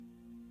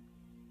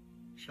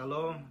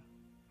Shalom,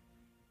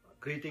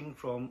 greeting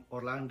from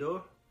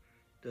Orlando,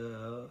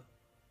 the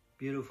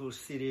beautiful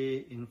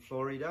city in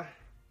Florida.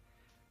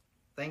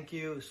 Thank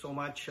you so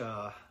much,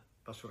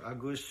 Pastor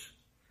Agus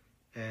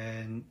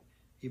and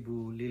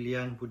Ibu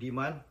Lilian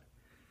Budiman,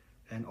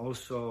 and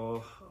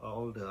also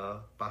all the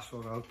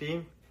pastoral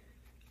team,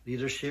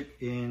 leadership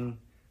in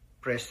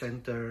Press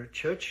Center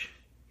Church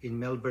in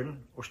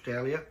Melbourne,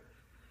 Australia.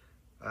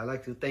 I'd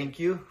like to thank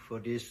you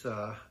for this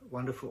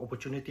wonderful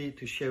opportunity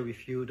to share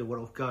with you the Word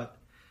of God.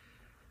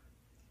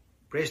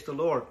 Praise the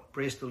Lord,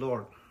 praise the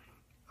Lord.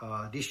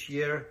 This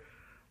year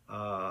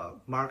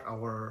marked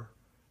our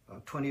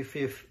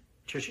 25th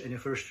church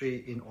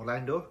anniversary in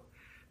Orlando,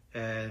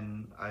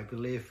 and I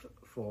believe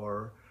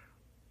for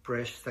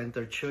Press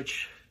Center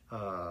Church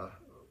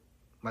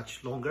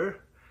much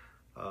longer.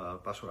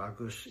 Pastor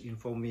Agus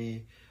informed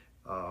me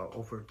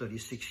over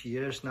 36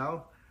 years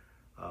now.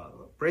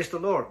 Praise the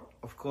Lord.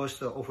 Of course,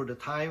 over the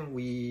time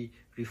we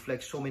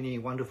reflect so many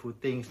wonderful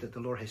things that the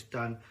Lord has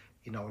done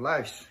in our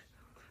lives.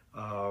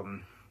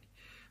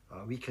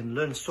 We can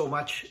learn so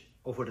much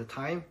over the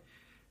time,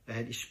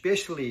 and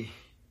especially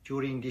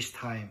during this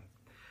time,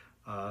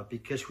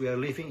 because we are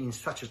living in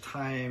such a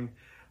time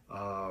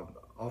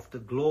of the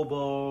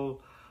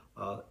global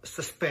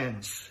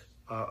suspense,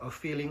 a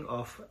feeling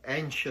of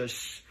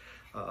anxious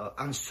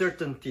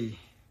uncertainty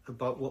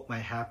about what might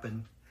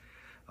happen.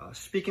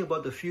 Speaking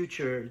about the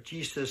future,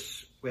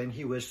 Jesus, when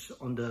he was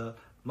on the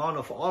Mount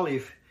of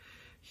Olives,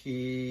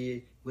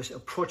 he was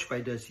approached by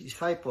the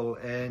disciple,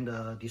 and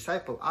the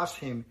disciple asked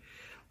him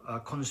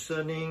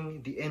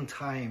concerning the end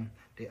time.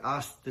 They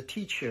asked the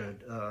teacher,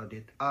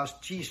 they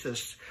asked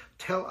Jesus,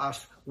 tell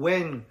us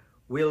when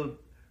will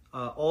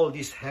all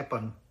this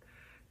happen,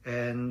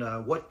 and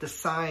what the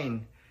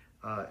sign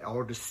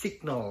or the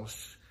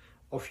signals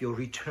of your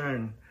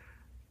return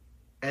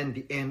and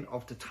the end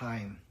of the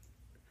time.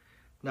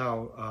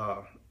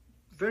 Now,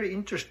 very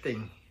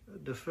interesting.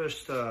 The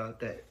first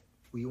that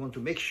we want to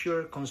make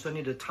sure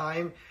concerning the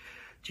time,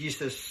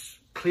 Jesus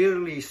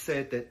clearly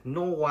said that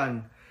no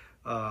one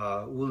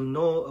will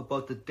know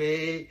about the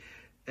day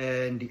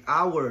and the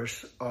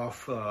hours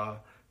of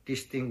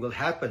this thing will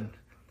happen,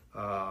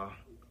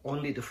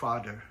 only the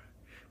Father.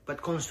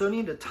 But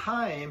concerning the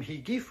time, he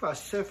gave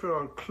us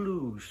several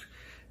clues.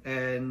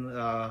 And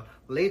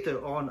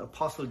later on,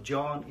 Apostle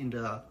John in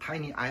the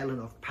tiny island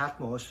of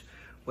Patmos,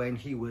 when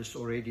he was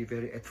already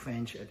very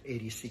advanced at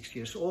 86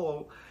 years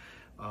old,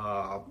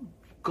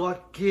 God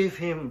gave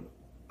him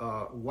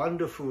a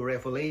wonderful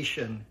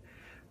revelation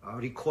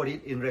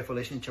recorded in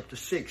Revelation chapter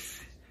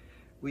 6,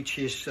 which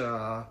is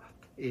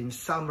in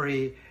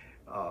summary,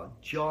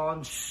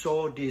 John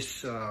saw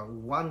this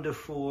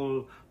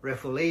wonderful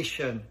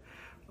revelation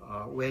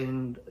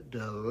when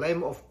the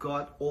Lamb of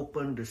God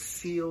opened the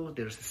seal.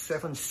 There's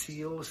 7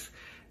 seals,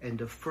 and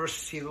the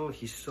first seal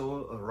he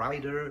saw a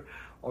rider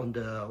on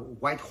the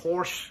white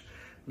horse.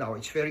 Now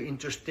it's very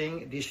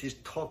interesting. This is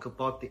talk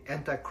about the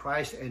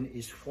Antichrist and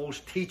his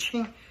false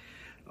teaching.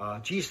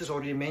 Jesus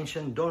already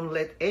mentioned, don't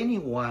let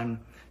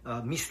anyone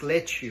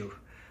mislead you.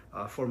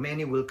 For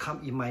many will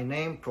come in my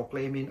name,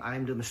 proclaiming I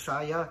am the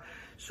Messiah.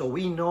 So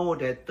we know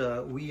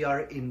that we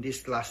are in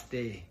this last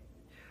day.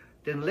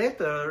 Then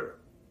later,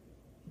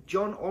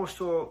 John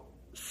also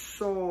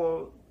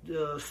saw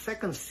the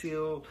second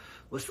seal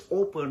was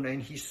opened,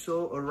 and he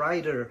saw a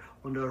rider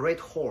on the red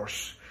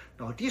horse.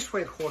 Now this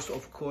red horse,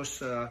 of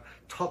course,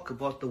 talk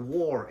about the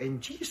war,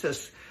 and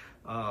Jesus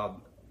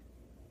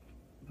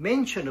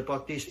mentioned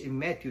about this in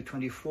Matthew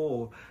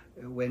 24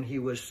 when he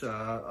was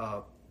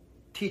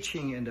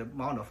teaching in the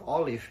Mount of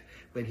Olives.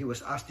 When he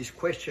was asked this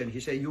question, he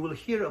said, you will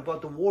hear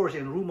about the wars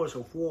and rumors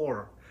of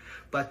war,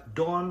 but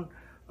don't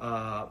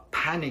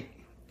panic.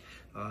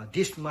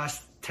 This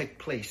must take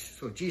place.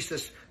 So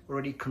Jesus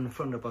already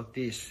confirmed about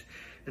this.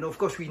 And of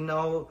course, we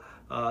know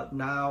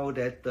now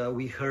that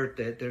we heard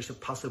that there's a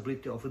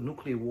possibility of a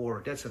nuclear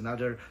war. That's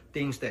another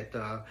things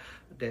that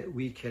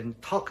we can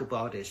talk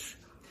about this.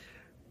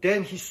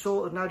 Then he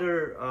saw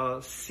another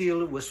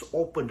seal was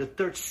opened, the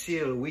third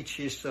seal, which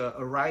is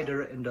a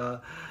rider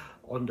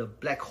on the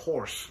black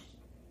horse.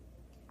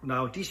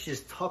 Now this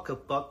is talk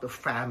about the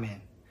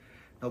famine.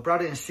 Now,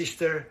 brother and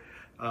sister,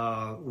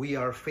 we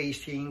are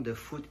facing the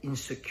food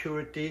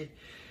insecurity.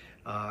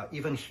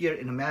 Even here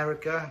in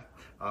America,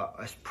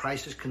 as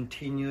prices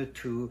continue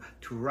to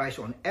rise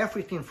on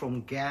everything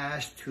from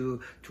gas to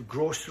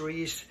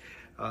groceries,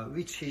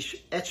 which is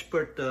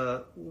expert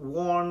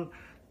warn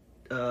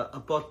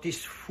about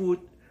this food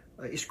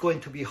is going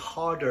to be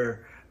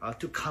harder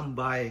to come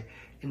by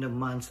in the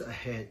months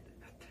ahead.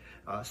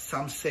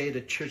 Some say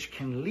the church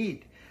can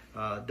lead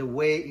the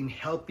way in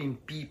helping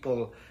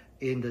people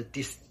in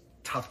these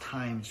tough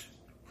times.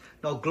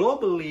 Now,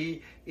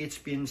 globally, it's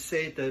been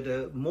said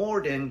that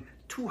more than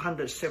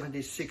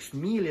 276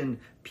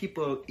 million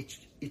people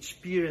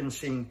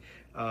experiencing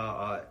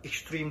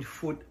extreme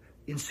food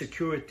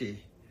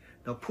insecurity,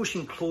 now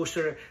pushing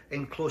closer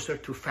and closer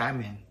to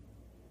famine.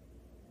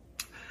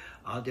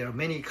 There are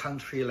many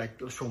countries like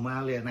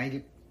Somalia,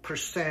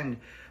 80%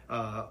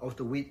 of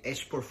the wheat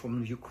export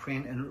from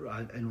Ukraine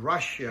and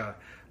Russia.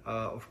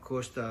 Of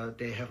course,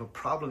 they have a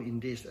problem in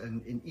this,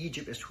 and in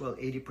Egypt as well,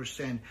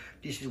 80%.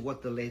 This is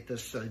what the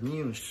latest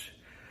news.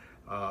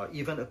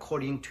 Even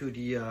according to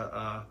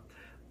the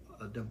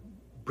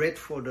Bread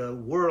for the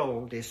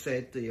World, they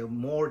said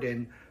more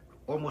than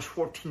almost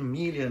 14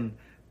 million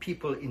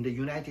people in the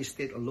United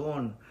States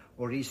alone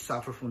already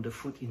suffer from the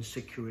food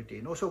insecurity.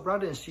 And also,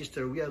 brother and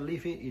sister, we are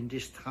living in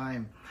this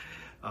time.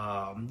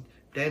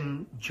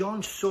 Then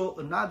John saw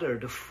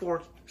the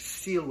fourth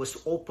seal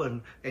was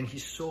open, and he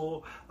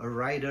saw a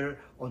rider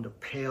on the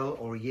pale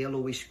or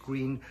yellowish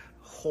green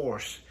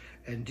horse.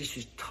 And this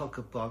is talk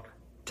about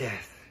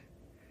death.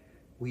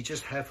 We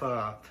just have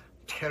a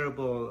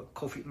terrible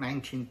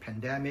COVID-19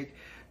 pandemic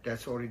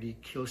that's already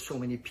killed so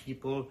many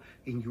people.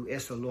 In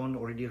US alone,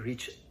 already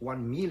reached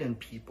 1 million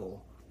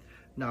people.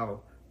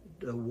 Now,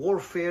 the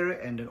warfare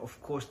and then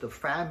of course the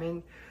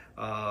famine,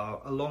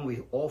 along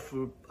with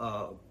awful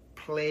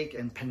plague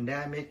and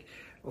pandemic,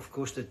 of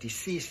course the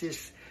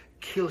diseases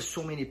kill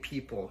so many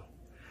people.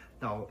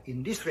 Now,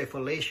 in this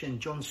revelation,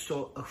 John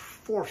saw a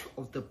fourth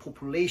of the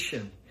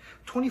population,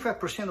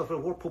 25% of the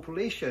world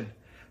population.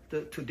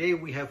 Today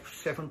we have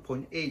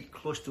 7.8,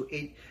 close to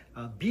 8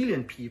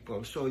 billion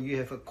people. So you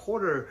have a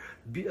quarter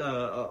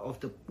of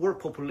the world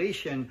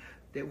population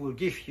that will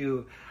give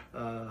you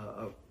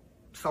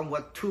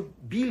somewhat 2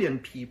 billion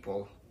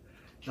people.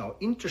 Now,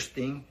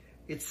 interesting,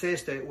 it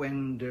says that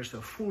when there's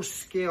a full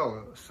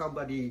scale,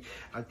 somebody,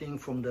 I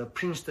think from the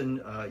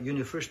Princeton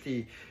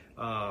University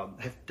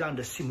have done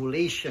the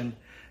simulation.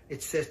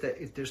 It says that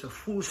if there's a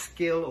full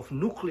scale of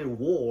nuclear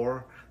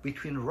war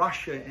between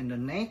Russia and the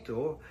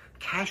NATO,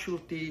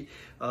 casualty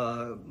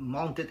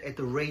mounted at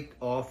the rate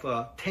of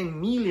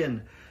 10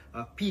 million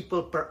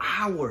people per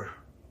hour.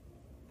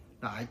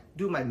 Now, I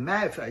do my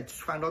math, I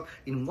just found out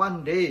in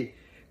one day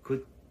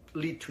could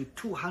lead to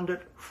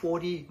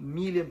 240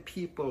 million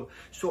people.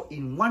 So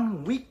in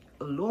 1 week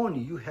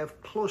alone, you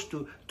have close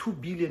to 2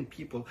 billion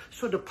people.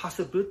 So the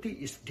possibility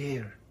is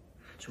there.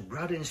 So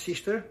brother and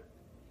sister,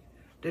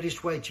 that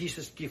is why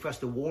Jesus gives us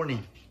the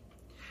warning.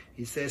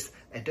 He says,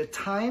 at the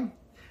time,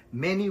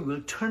 many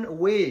will turn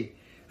away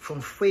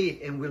from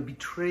faith and will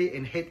betray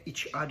and hate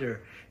each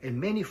other. And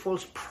many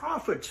false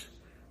prophets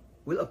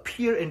will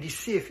appear and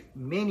deceive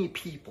many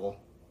people.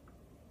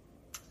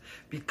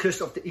 Because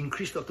of the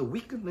increase of the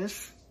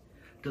wickedness,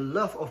 the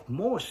love of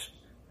most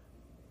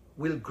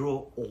will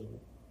grow old.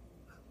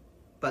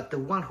 But the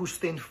one who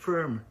stands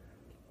firm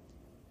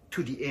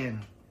to the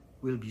end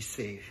will be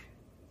saved.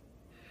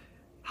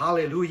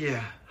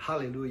 Hallelujah,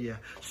 hallelujah.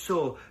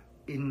 So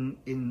in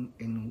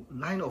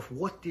line of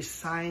what these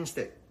signs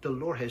that the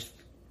Lord has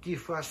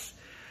given us,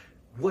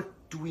 what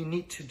do we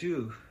need to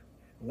do?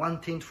 One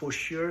thing for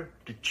sure,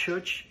 the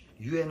church,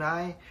 you and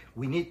I,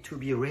 we need to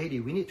be ready.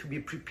 We need to be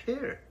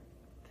prepared.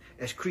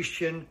 As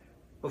Christian,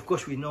 of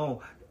course, we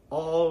know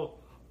all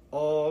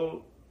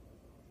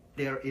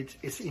there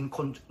it's in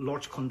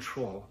Lord's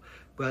control,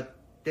 but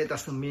that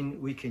doesn't mean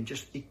we can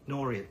just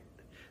ignore it.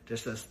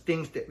 There's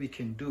things that we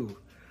can do.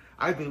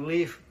 I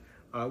believe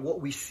what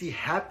we see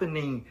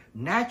happening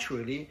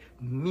naturally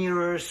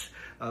mirrors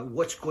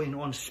what's going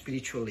on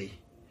spiritually.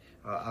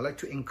 I like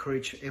to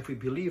encourage every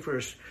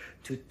believers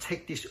to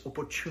take this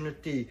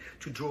opportunity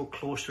to draw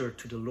closer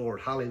to the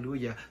Lord.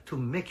 Hallelujah. To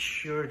make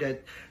sure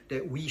that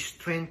we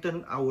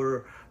strengthen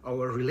our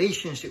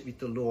relationship with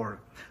the Lord,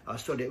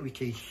 so that we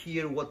can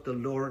hear what the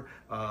Lord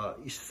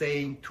is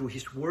saying through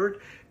His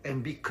Word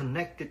and be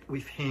connected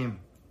with Him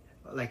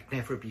like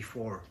never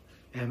before.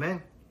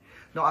 Amen.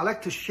 Now, I'd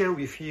like to share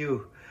with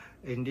you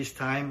in this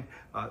time,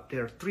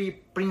 there are 3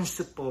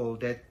 principles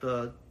that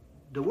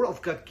the Word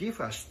of God gives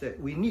us that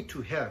we need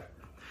to have.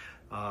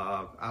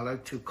 I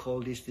like to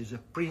call this a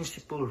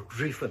principle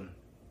driven.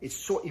 It's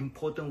so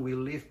important we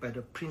live by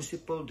the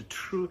principle, the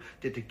truth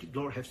that the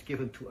Lord has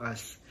given to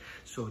us,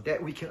 so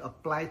that we can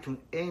apply to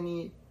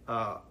any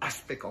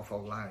aspect of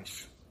our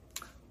lives.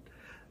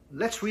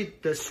 Let's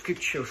read the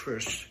scripture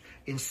first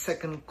in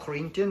 2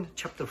 Corinthians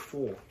chapter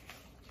 4.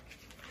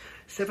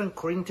 2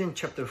 Corinthians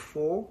chapter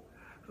 4,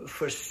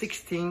 verse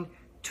 16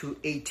 to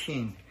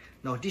 18.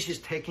 Now this is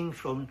taken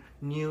from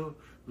New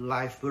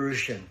Life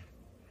Version.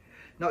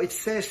 Now it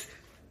says,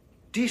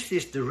 this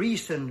is the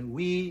reason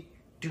we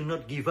do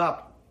not give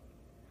up.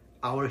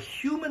 Our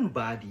human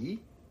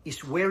body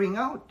is wearing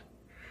out,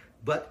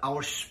 but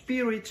our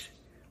spirits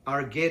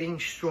are getting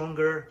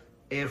stronger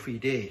every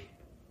day.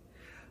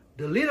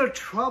 The little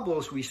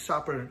troubles we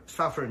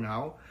suffer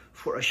now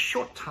for a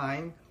short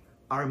time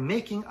are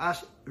making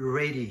us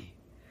ready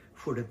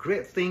for the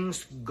great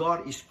things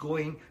God is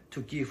going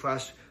to give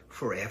us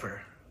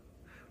forever.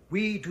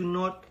 We do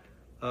not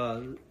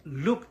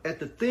look at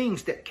the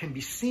things that can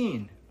be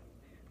seen.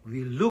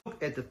 We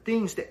look at the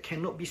things that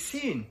cannot be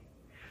seen.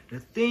 The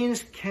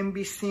things can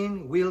be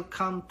seen will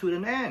come to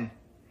an end,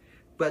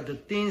 but the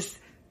things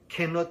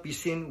cannot be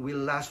seen will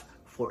last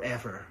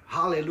forever.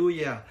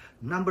 Hallelujah.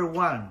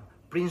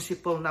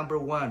 Principle number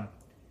one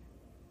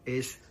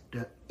is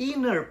the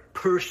inner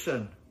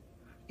person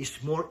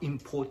is more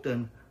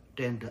important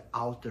than the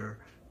outer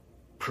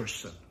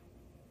person.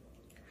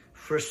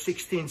 Verse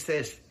 16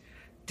 says,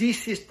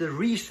 this is the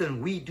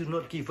reason we do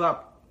not give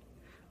up.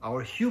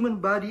 Our human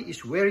body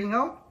is wearing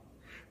out,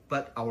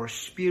 but our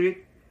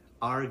spirit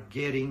are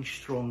getting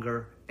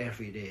stronger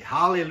every day.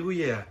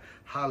 Hallelujah.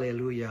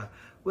 Hallelujah.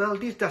 Well,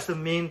 this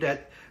doesn't mean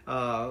that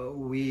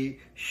we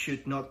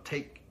should not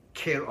take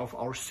care of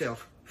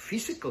ourselves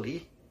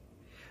physically,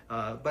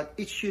 but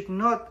it should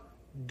not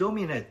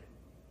dominate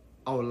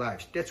our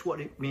lives. That's what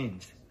it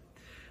means.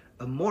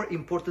 A more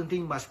important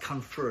thing must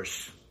come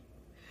first.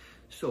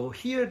 So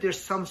here there's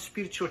some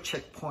spiritual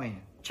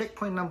checkpoint.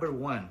 Checkpoint number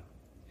 1.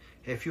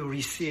 Have you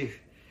received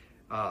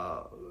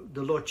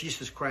the Lord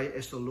Jesus Christ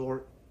as the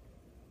Lord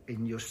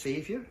and your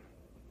Savior?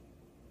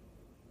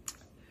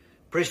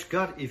 Praise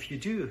God if you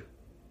do.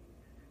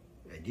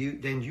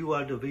 Then you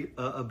are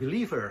a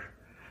believer,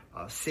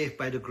 saved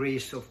by the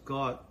grace of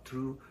God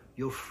through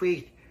your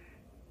faith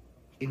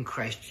in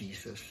Christ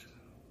Jesus.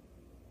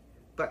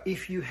 But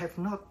if you have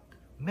not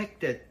made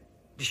that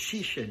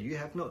decision, you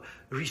have not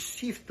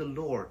received the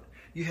Lord,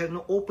 you have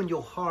not opened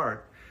your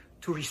heart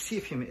to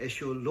receive Him as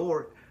your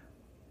Lord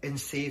and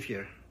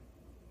Savior,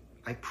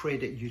 I pray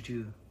that you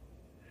do.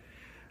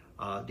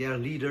 There are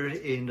leaders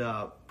in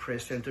the Prayer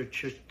Center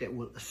Church that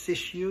will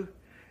assist you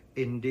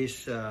in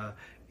this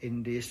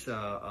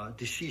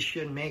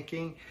decision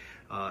making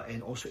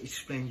and also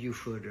explain you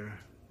further.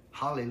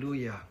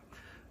 Hallelujah.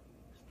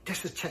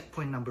 That's the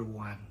checkpoint number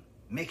 1.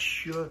 Make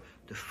sure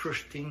the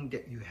first thing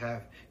that you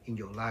have in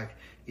your life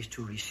is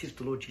to receive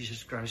the Lord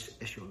Jesus Christ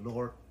as your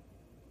Lord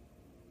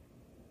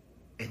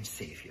and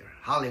Savior.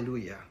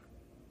 Hallelujah.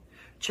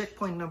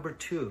 Checkpoint number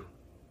 2.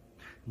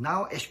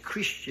 Now as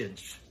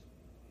Christians,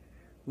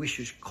 we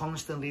should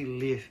constantly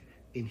live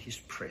in His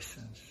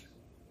presence.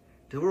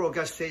 The Word of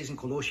God says in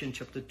Colossians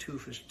chapter 2,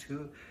 verse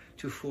 2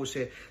 to 4,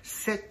 says,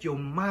 set your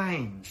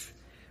minds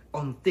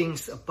on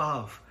things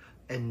above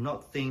and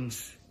not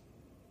things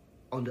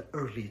on the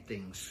earthly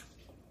things.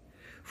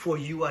 For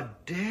you are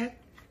dead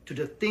to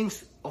the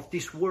things of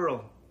this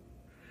world.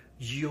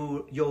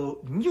 Your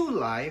new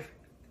life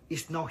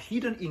is now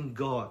hidden in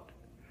God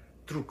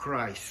through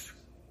Christ.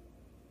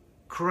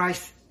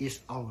 Christ is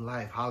our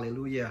life.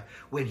 Hallelujah.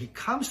 When He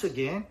comes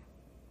again,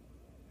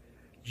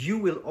 you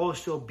will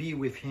also be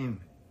with Him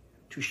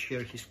to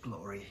share His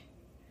glory.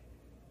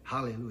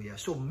 Hallelujah.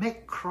 So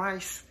make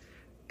Christ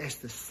as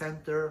the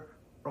center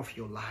of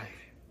your life.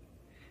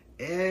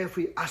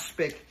 Every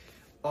aspect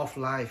of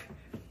life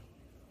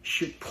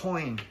should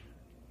point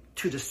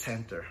to the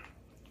center,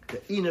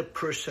 the inner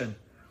person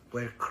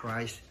where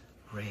Christ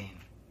reigns.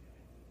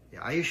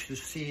 Yeah, I used to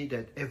see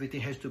that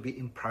everything has to be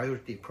in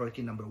priority.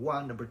 Priority number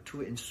 1, number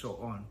 2, and so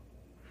on.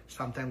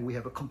 Sometimes we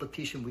have a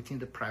competition within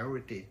the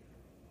priority.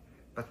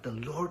 But the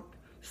Lord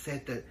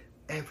said that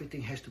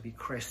everything has to be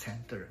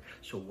Christ-centered.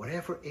 So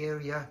whatever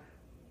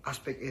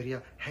aspect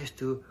area has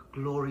to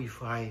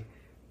glorify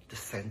the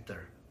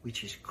center,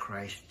 which is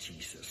Christ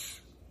Jesus.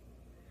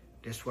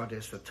 That's why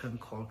there's a term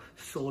called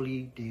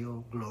Soli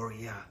Deo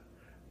Gloria.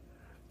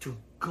 To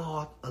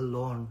God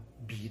alone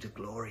be the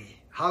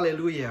glory.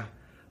 Hallelujah.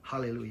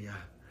 Hallelujah.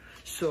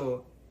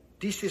 So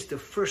this is the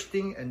first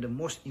thing and the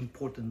most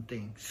important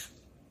things.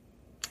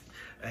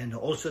 And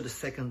also the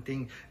second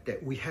thing,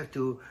 that we have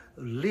to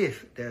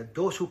live, that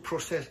those who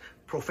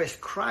profess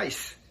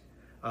Christ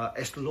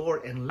as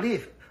Lord and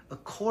live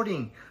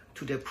according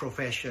to their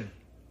profession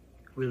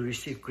will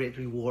receive great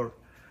reward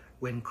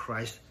when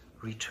Christ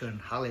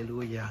returns.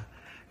 Hallelujah.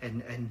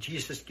 And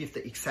Jesus gave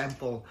the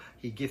example.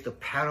 He gave the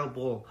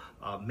parable,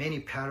 many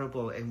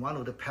parable, and one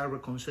of the parable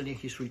concerning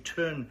His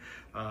return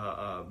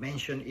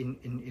mentioned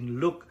in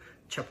Luke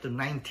chapter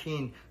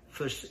 19,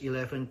 verse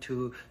 11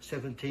 to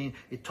 17.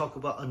 It talks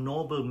about a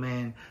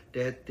nobleman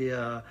that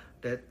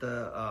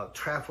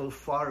traveled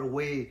far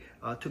away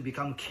to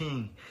become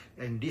king,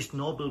 and this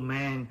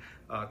nobleman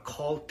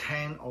called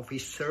 10 of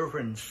his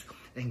servants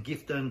and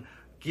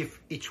give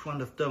each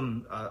one of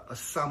them a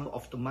sum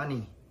of the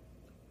money,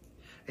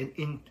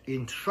 and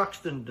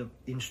instructed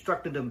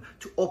them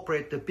to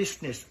operate the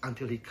business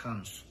until he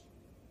comes,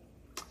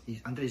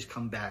 until he's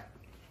come back.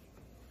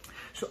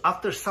 So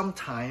after some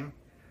time,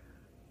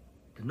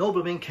 the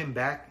nobleman came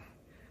back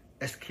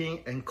as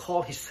king and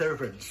called his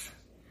servants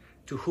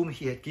to whom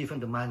he had given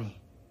the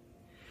money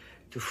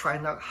to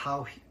find out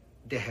how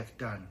they have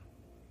done.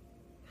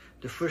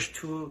 The first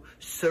 2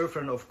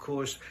 servants, of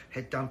course,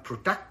 had done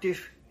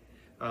productive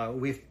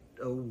with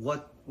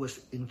what was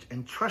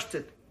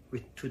entrusted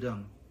to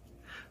them.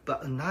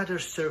 But another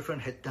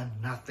servant had done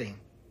nothing.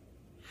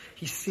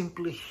 He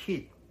simply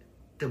hid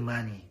the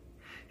money.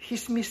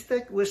 His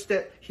mistake was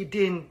that he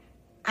didn't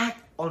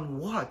act on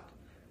what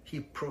he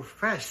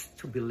professed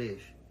to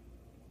believe.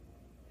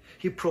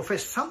 He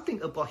professed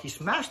something about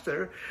his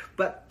master,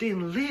 but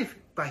didn't live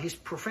by his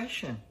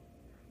profession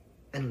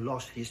and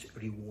lost his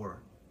reward.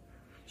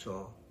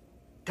 So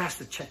that's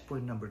the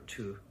checkpoint number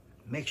 2.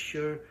 Make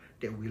sure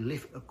that we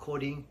live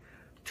according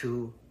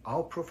to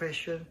our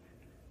profession.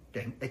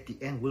 Then at the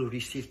end, we'll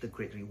receive the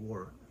great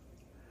reward.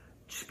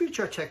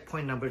 Spiritual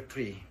checkpoint number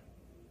 3.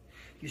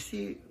 You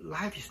see,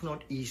 life is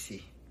not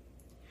easy.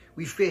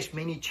 We face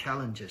many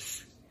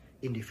challenges.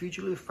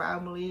 Individually,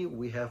 family,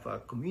 we have a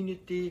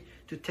community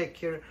to take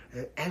care,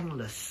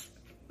 endless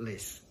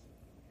list.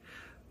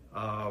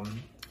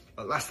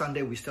 Last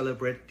Sunday, we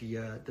celebrate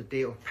the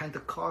day of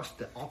Pentecost,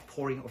 the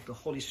outpouring of the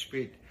Holy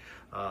Spirit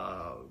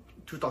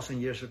 2,000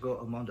 years ago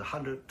among the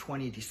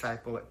 120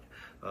 disciples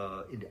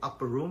in the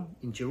upper room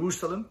in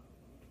Jerusalem.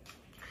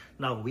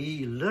 Now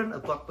we learn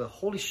about the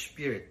Holy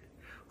Spirit,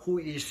 who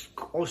is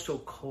also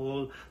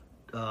called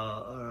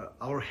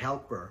our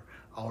helper,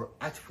 our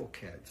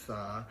advocate,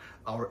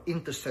 our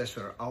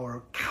intercessor,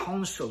 our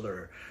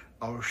counselor,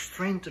 our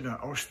strengthener,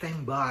 our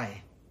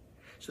standby.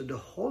 So the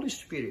Holy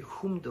Spirit,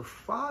 whom the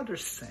Father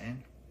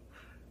sent,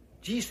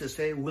 Jesus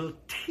said, will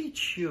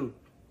teach you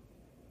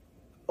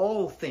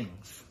all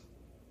things.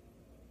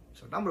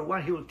 So number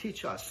one, He will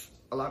teach us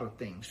a lot of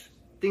things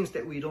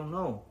that we don't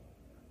know.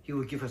 He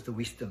will give us the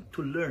wisdom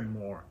to learn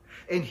more.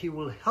 And He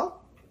will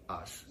help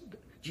us.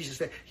 Jesus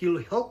said, He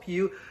will help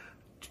you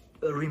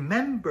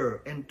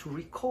remember and to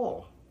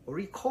recall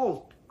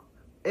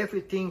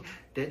everything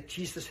that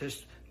Jesus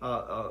has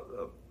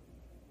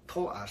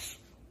told us.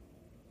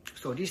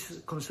 So this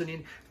is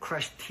concerning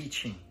Christ's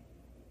teaching.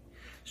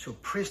 So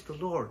praise the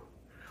Lord.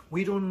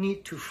 We don't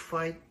need to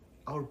fight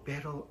our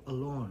battle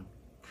alone.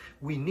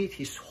 We need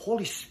His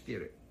Holy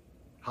Spirit.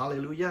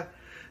 Hallelujah.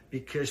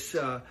 Because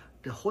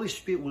the Holy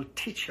Spirit will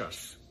teach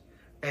us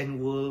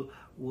and will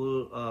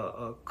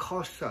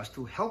cause us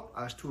to help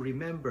us to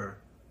remember,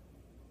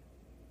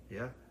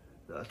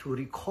 to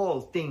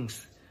recall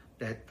things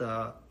that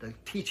the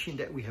teaching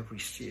that we have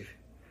received.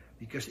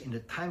 Because in the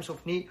times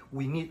of need,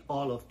 we need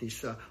all of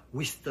this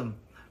wisdom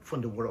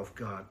from the Word of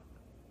God.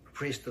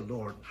 Praise the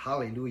Lord.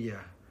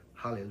 Hallelujah.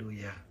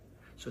 Hallelujah.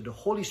 So the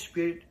Holy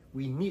Spirit,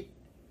 we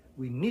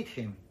need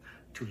Him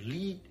to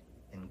lead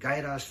and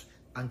guide us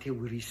until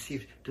we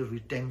receive the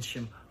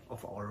redemption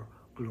of our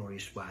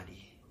glorious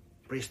body.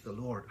 Praise the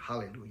Lord.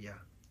 Hallelujah.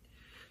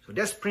 So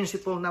that's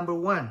principle number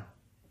one.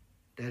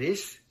 That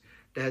is,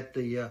 that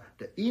the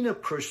inner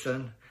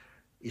person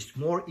is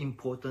more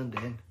important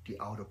than the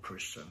outer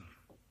person.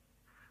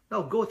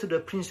 Now go to the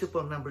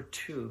principle number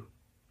two.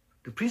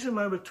 The principle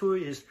number two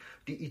is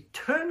the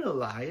eternal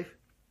life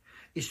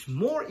is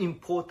more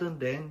important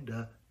than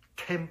the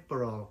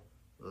temporal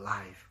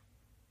life.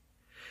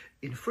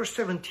 In verse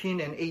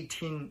 17 and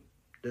 18,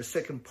 the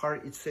second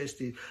part, it says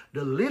the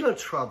little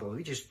trouble,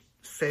 which is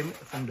same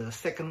from the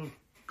 2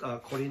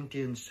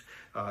 Corinthians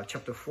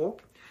chapter 4,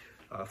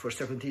 verse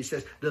 17, it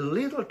says, the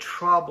little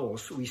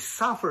troubles we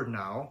suffer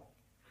now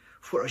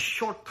for a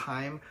short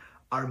time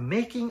are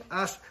making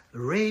us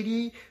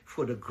ready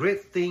for the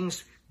great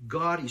things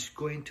God is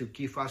going to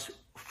give us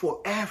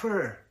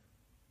forever.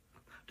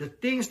 The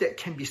things that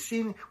can be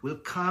seen will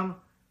come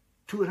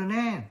to an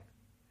end.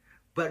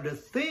 But the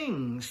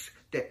things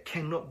that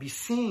cannot be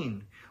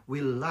seen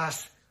will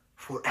last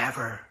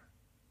forever.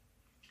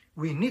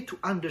 We need to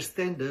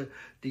understand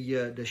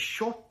the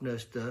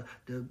shortness, the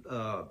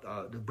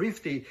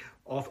brevity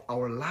of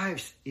our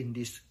lives in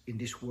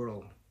this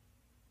world.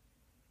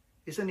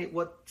 Isn't it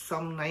what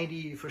Psalm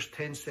 90 verse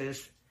 10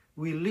 says?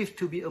 We live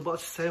to be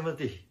about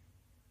 70.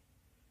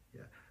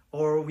 Yeah.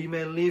 Or we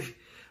may live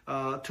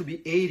to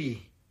be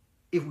 80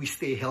 if we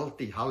stay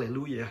healthy.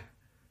 Hallelujah.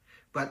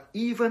 But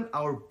even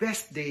our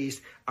best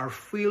days are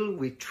filled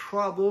with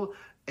trouble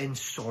and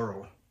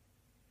sorrow.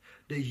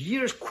 The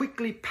years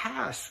quickly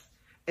pass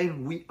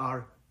and we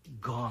are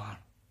gone.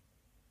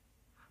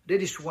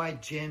 That is why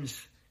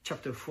James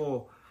chapter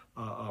 4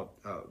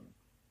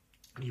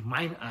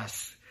 remind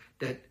us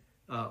that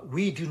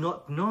we do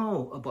not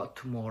know about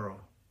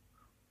tomorrow.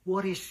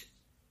 What is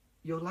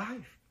your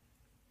life?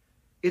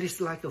 It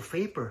is like a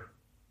vapor.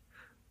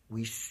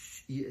 You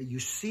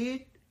see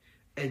it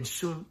and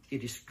soon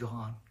it is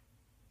gone.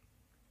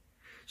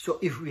 So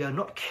if we are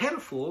not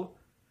careful,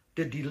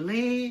 the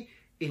delay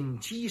in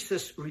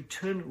Jesus'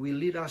 return will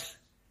lead us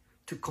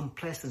to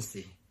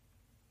complacency.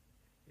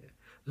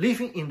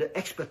 Living in the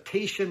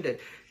expectation that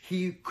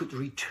He could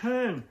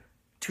return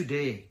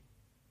today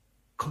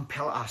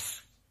compel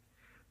us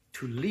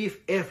to live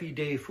every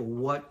day for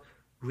what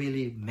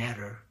really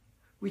matters,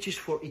 which is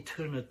for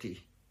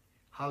eternity.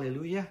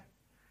 Hallelujah.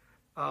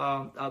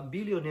 A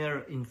billionaire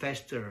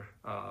investor,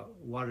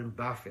 Warren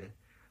Buffett,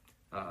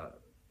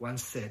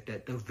 once said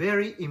that the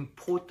very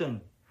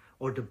important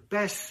or the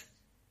best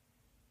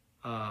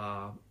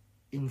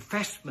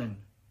investment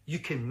you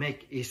can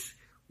make is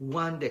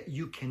one that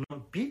you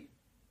cannot beat,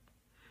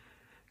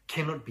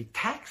 cannot be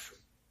taxed,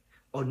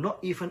 or not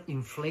even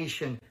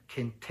inflation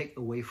can take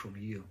away from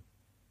you.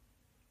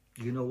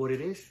 You know what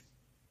it is?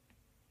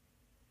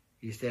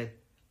 He said,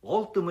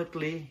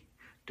 ultimately,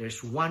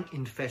 there's one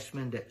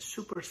investment that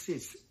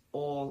supersedes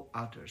all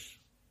others.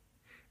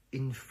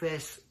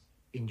 Invest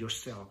in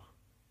yourself.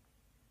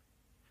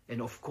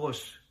 And of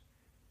course,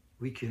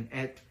 we can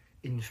add,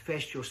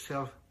 invest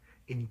yourself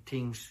in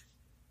things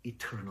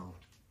eternal,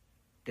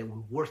 that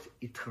will worth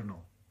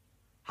eternal.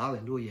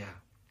 Hallelujah.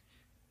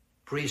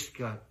 Praise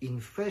God.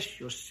 Invest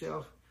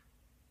yourself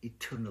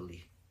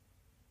eternally.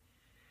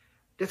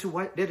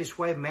 That is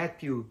why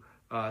Matthew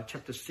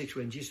chapter 6,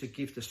 when Jesus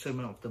gives the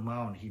Sermon of the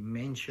Mount, he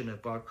mentioned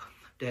about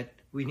that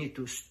we need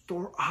to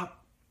store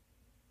up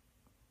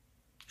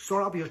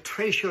your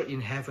treasure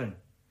in heaven,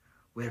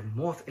 where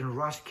moth and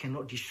rust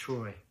cannot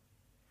destroy,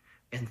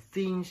 and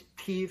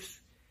thieves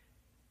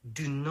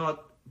do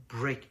not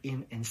break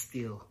in and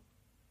steal.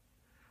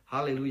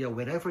 Hallelujah.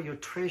 Wherever your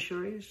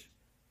treasure is,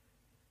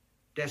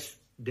 that's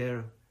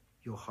there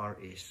your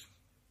heart is.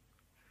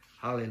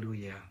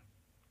 Hallelujah.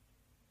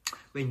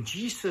 When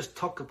Jesus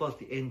talked about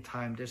the end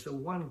time, there's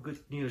one good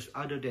news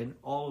other than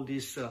all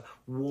this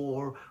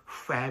war,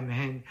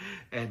 famine,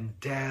 and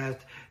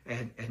death,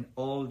 and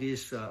all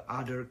this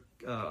other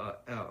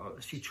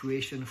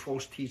situation,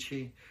 false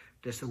teaching.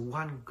 There's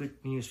one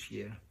good news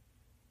here.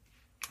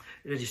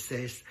 It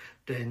says,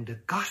 then the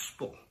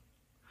gospel,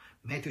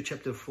 Matthew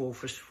chapter 4,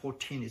 verse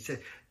 14, it says,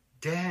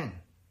 then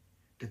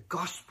the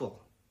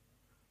gospel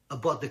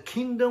about the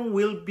kingdom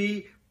will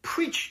be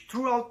preached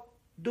throughout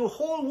the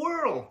whole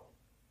world,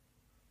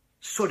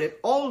 so that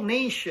all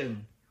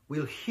nations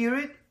will hear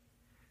it,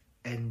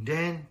 and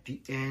then the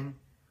end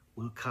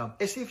will come.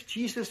 As if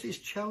Jesus is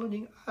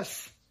challenging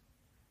us.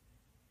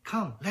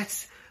 Come,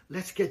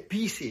 let's get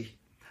busy.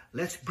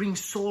 Let's bring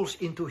souls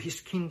into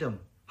his kingdom.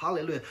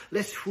 Hallelujah.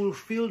 Let's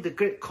fulfill the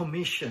Great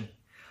Commission.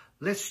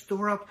 Let's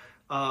store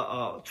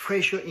up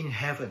treasure in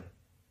heaven.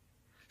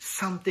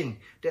 Something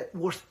that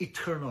was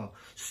eternal.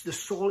 The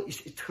soul is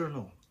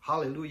eternal.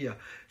 Hallelujah.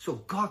 So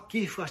God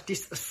gave us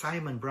this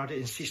assignment, brother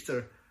and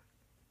sister,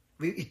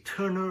 with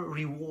eternal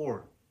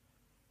reward.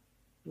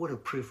 What a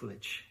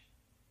privilege.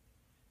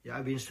 Yeah,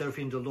 I've been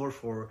serving the Lord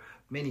for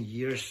many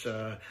years,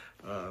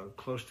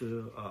 close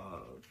to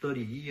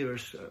 30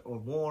 years or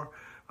more.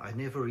 I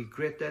never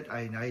regret that.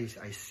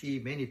 I see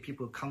many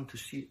people come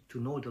to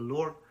know the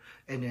Lord,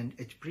 and then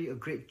it brings a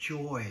great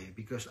joy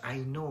because I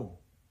know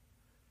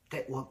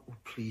that what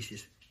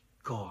pleases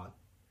God.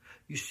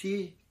 You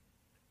see,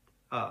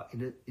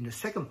 in the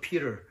 2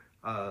 Peter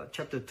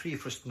chapter 3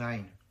 verse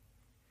 9,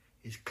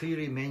 it's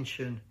clearly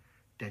mentioned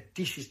that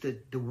this is the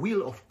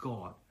will of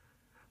God,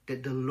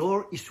 that the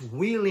Lord is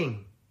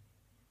willing,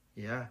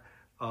 that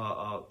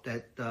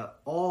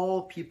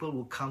all people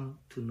will come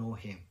to know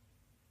him.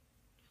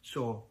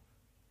 So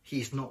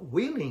he is not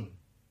willing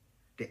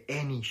that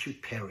any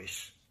should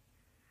perish,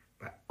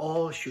 but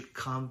all should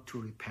come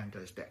to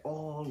repentance, that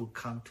all will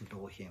come to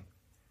know him.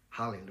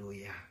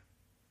 Hallelujah.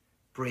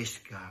 Praise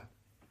God.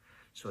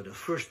 So the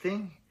first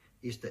thing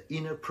is the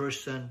inner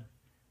person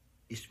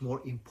is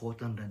more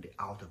important than the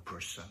outer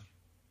person.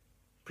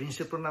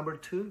 Principle number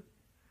 2,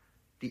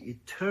 the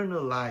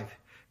eternal life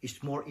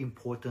is more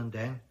important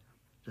than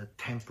the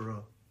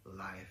temporal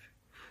life.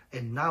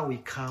 And now we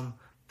come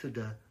to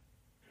the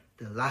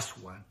last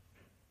one,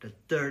 the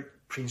third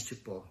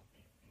principle.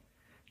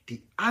 The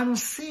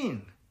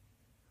unseen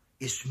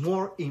is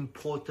more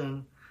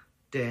important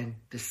than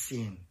the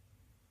seen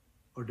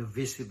or the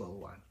visible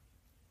one.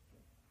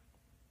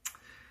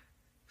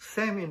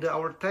 Same in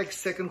our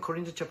text, 2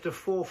 Corinthians chapter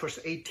 4, verse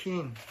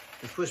 18.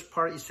 The first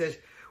part, it says,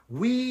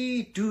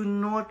 we do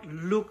not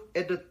look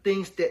at the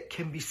things that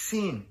can be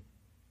seen.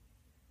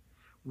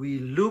 We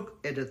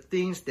look at the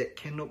things that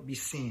cannot be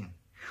seen.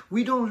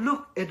 We don't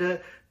look at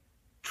the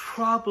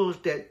troubles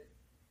that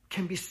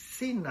can be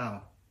seen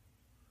now.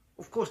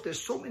 Of course,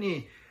 there's so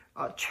many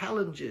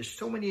challenges,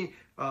 so many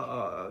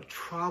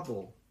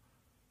trouble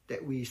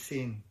that we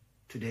see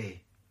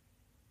today.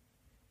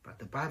 But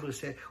the Bible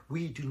said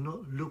we do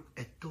not look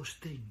at those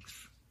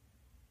things.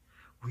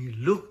 We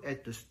look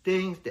at the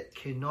things that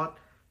cannot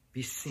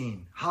be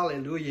seen.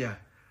 Hallelujah.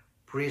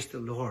 Praise the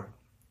Lord.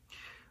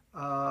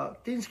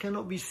 Things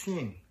cannot be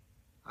seen.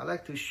 I'd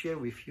like to share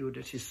with you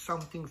this is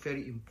something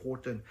very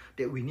important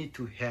that we need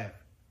to have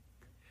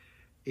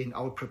in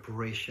our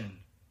preparation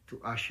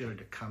to usher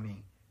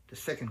the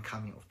second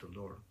coming of the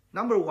Lord.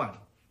 Number 1,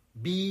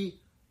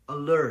 be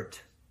alert.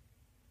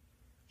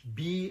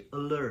 Be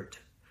alert.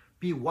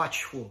 Be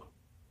watchful.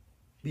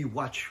 Be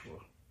watchful.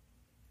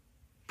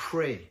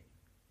 Pray.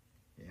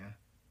 Yeah.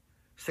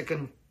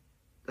 1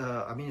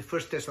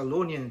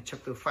 Thessalonians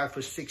chapter 5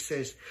 verse 6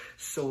 says,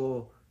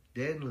 so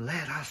then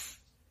let us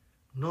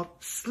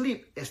not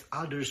sleep as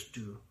others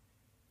do,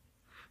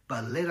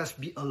 but let us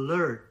be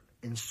alert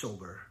and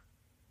sober.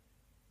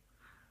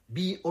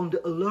 Be on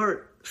the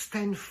alert.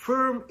 Stand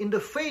firm in the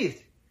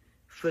faith.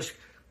 1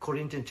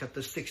 Corinthians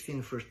chapter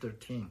 16 verse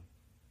 13.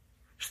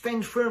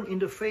 Stand firm in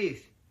the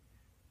faith.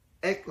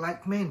 Act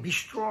like men. Be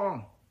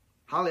strong.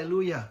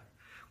 Hallelujah.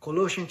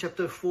 Colossians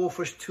chapter 4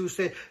 verse 2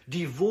 says,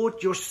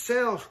 devote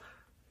yourself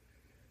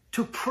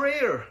to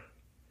prayer,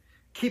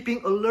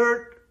 keeping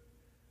alert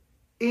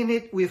in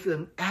it with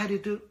an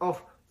attitude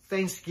of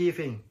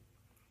thanksgiving.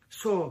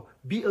 So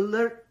be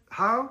alert.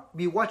 How?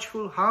 Be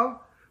watchful.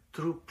 How?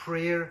 Through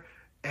prayer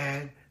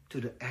and to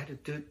the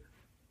attitude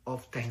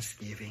of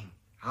thanksgiving.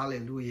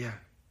 Hallelujah.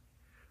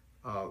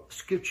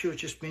 Scripture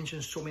just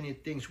mentions so many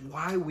things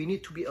why we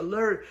need to be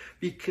alert,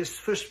 because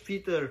 1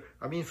 Peter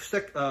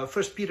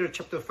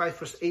chapter 5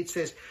 verse 8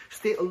 says,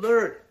 stay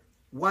alert,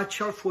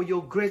 watch out for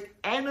your great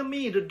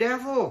enemy, the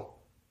devil.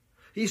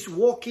 He's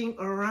walking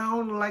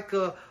around like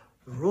a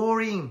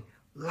roaring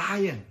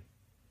lion,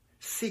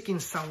 seeking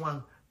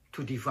someone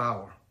to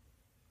devour.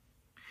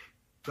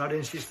 Brother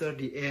and sister,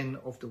 the end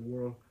of the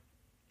world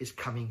is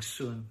coming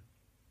soon.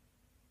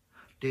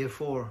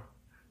 Therefore,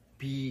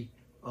 be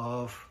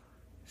of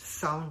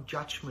sound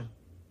judgment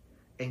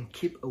and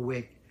keep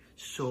awake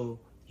so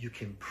you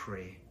can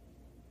pray.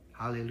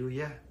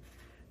 Hallelujah.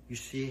 You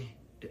see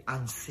the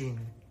unseen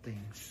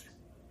things.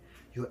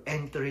 You're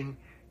entering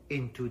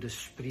into the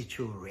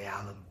spiritual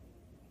realm.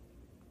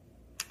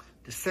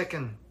 The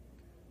second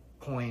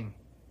point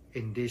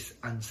in this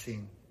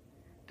unseen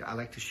that I'd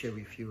like to share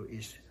with you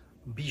is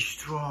be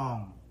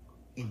strong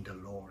in the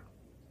Lord.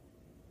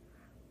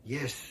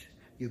 Yes,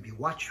 you be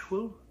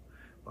watchful,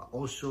 but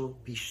also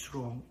be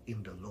strong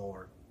in the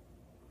Lord.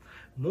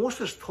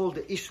 Moses told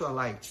the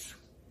Israelites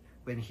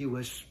when he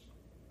was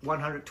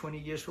 120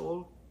 years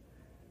old,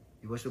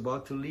 he was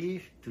about to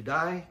leave, to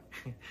die,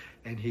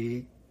 and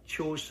he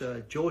chose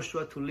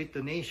Joshua to lead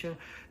the nation,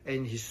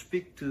 and he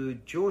speak to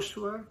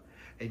Joshua,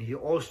 and he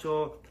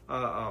also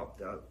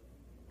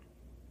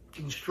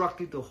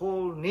instructed the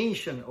whole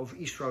nation of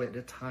Israel at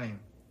the time.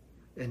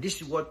 And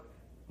this is what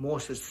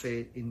Moses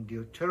said in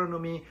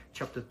Deuteronomy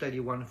chapter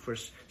 31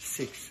 verse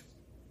 6.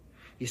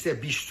 He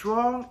said, be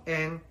strong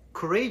and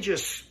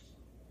courageous.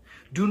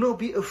 Do not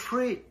be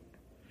afraid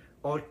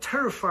or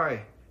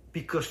terrified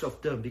because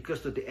of them,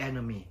 because of the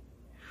enemy.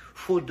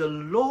 For the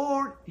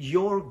Lord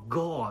your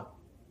God,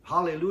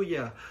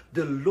 hallelujah,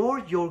 the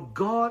Lord your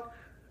God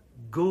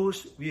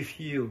goes with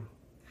you.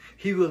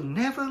 He will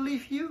never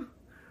leave you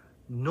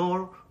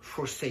nor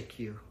forsake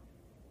you.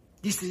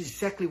 This is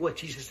exactly what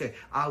Jesus said.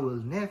 I will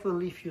never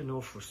leave you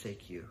nor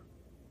forsake you.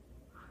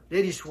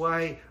 That is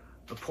why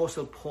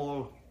Apostle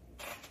Paul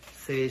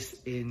says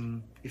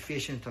in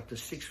Ephesians chapter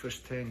 6 verse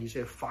 10, he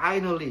said,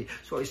 finally,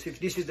 so as if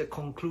this is the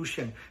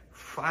conclusion,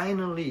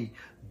 finally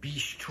be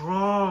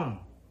strong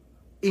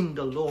in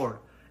the Lord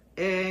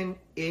and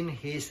in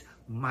his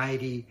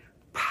mighty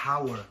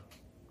power.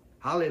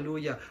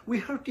 Hallelujah. We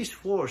heard this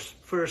verse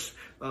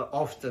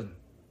often.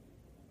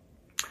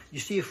 You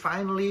see,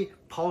 finally,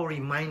 Paul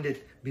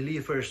reminded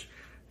believers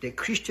that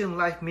Christian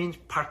life means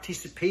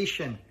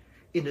participation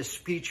in the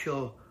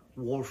spiritual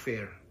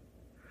warfare.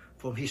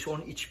 From his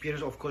own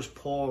experience, of course,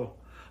 Paul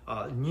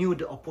knew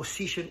the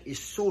opposition is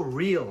so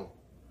real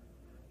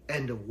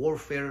and the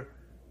warfare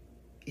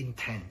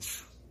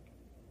intense.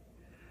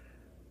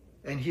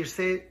 And he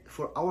said,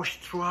 for our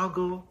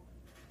struggle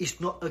is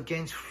not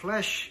against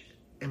flesh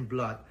and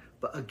blood,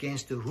 but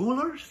against the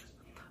rulers,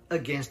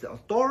 against the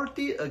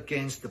authority,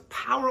 against the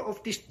power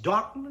of this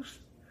darkness,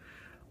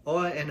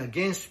 and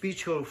against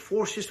spiritual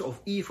forces of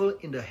evil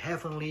in the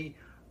heavenly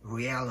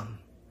realm.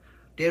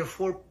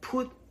 Therefore,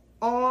 put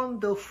on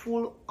the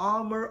full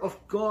armor of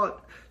God,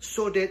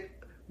 so that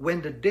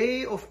when the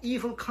day of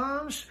evil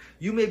comes,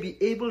 you may be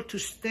able to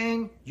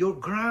stand your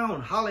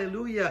ground.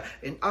 Hallelujah.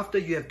 And after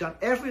you have done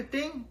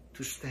everything,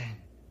 to stand.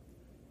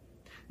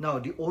 Now,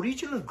 the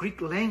original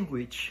Greek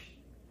language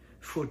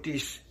for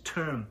this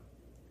term,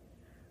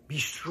 be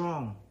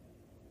strong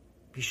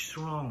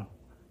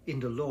in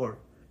the Lord,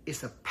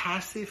 is a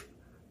passive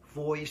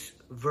voice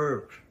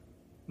verb,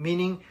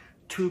 meaning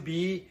to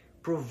be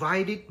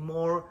provided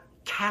more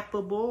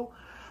capable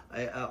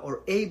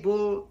or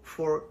able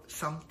for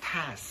some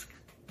task.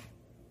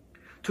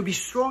 To be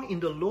strong in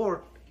the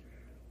Lord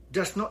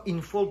does not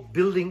involve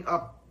building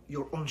up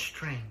your own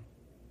strength.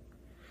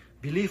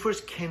 Believers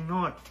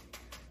cannot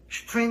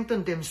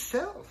strengthen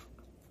themselves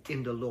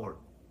in the Lord,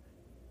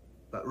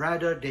 but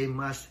rather they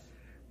must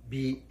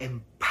be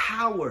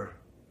empowered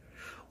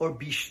or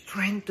be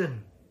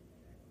strengthened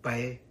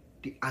by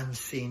the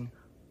unseen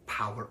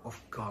power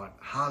of God.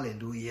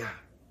 Hallelujah.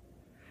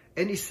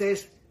 And it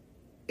says,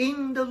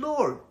 in the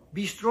Lord,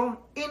 be strong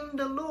in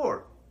the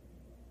Lord,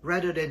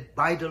 rather than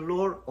by the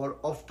Lord or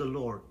of the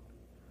Lord.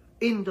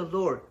 In the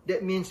Lord,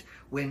 that means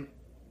when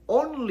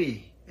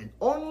only and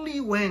only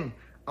when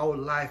our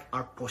life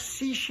are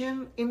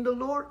positioned in the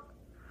Lord,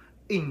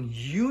 in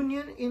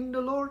union in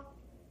the Lord,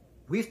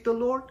 with the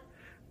Lord,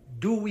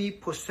 do we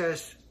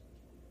possess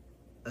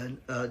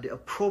the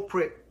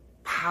appropriate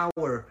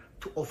power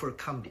to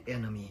overcome the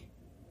enemy.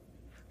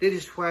 That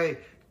is why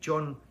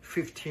John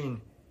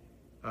 15,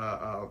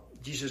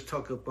 Jesus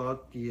talked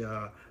about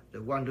the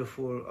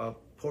wonderful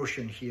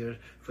portion here,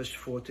 verse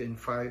 4 and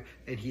 5,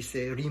 and he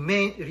said,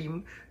 remain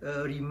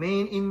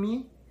in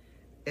me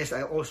as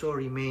I also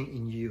remain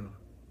in you.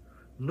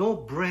 No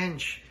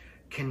branch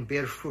can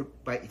bear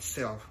fruit by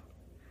itself.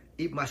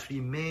 It must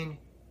remain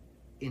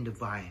in the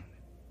vine.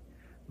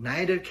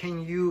 Neither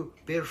can you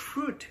bear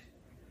fruit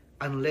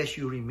unless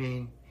you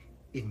remain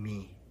in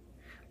me.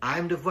 I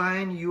am the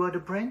vine, you are the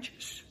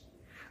branches.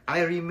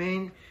 I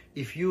remain,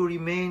 if you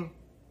remain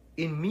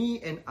in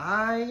me and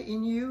I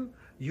in you,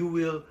 you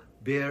will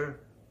bear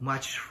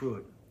much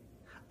fruit.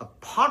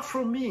 Apart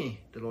from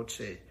me, the Lord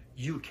said,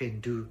 you can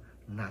do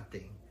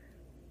nothing.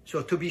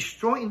 So to be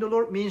strong in the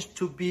Lord means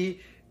to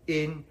be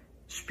in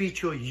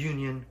spiritual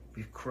union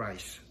with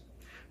Christ.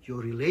 Your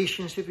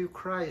relationship with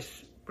Christ,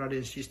 brother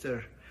and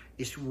sister,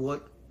 is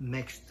what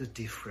makes the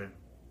difference.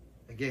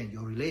 Again,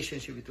 your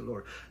relationship with the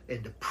Lord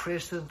and the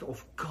presence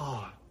of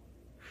God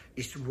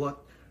is what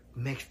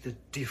makes the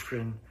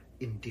difference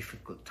in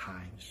difficult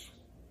times.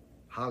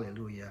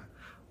 Hallelujah.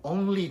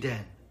 Only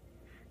then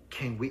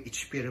can we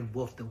experience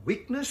both the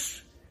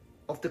weakness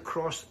of the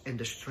cross and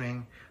the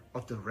strength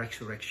of the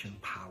resurrection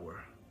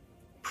power.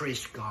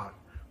 Praise God.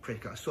 Praise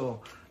God.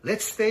 So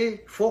let's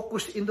stay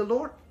focused in the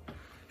Lord,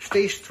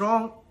 stay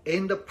strong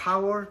in the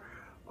power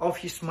of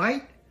His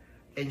might,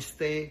 and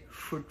stay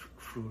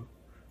fruitful.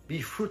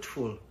 Be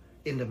fruitful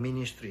in the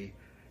ministry.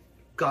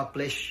 God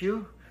bless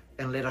you,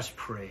 and let us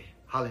pray.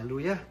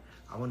 Hallelujah.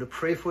 I want to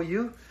pray for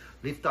you.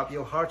 Lift up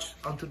your hearts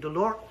unto the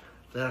Lord.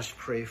 Let us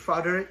pray.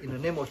 Father, in the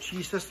name of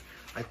Jesus,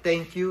 I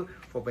thank you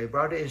for my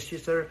brother and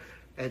sister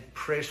at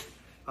Praise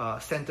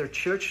Center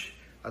Church.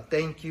 I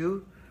thank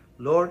you,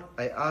 Lord.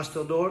 I ask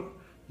the Lord,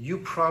 you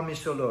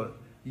promise, O Lord,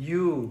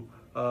 you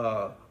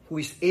who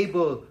is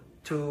able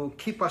to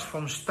keep us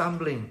from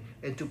stumbling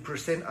and to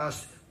present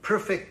us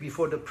perfect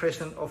before the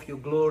presence of your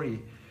glory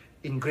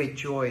in great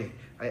joy.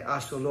 I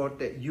ask, O Lord,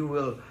 that you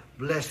will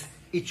bless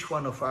each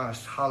one of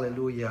us.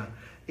 Hallelujah.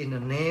 In the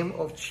name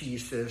of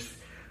Jesus.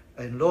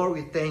 And Lord,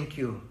 we thank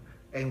you.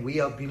 And we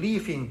are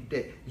believing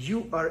that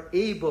you are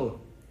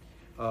able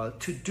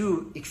to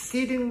do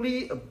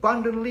exceedingly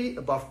abundantly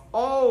above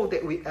all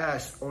that we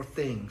ask or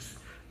things,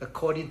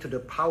 according to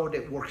the power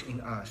that works in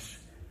us.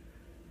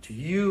 To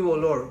you, O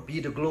Lord, be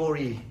the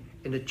glory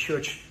in the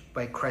church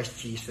by Christ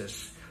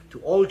Jesus, to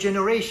all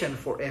generations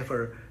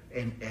forever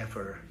and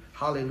ever.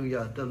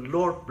 Hallelujah. The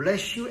Lord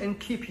bless you and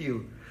keep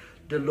you.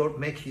 The Lord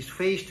make his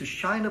face to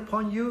shine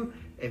upon you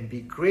and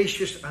be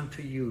gracious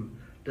unto you.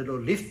 The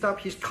Lord lift up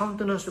his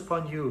countenance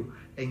upon you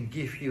and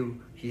give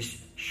you his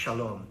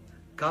shalom.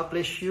 God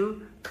bless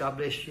you. God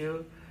bless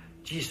you.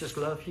 Jesus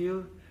love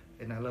you,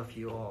 and I love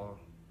you all.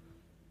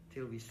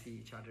 Till we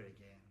see each other again.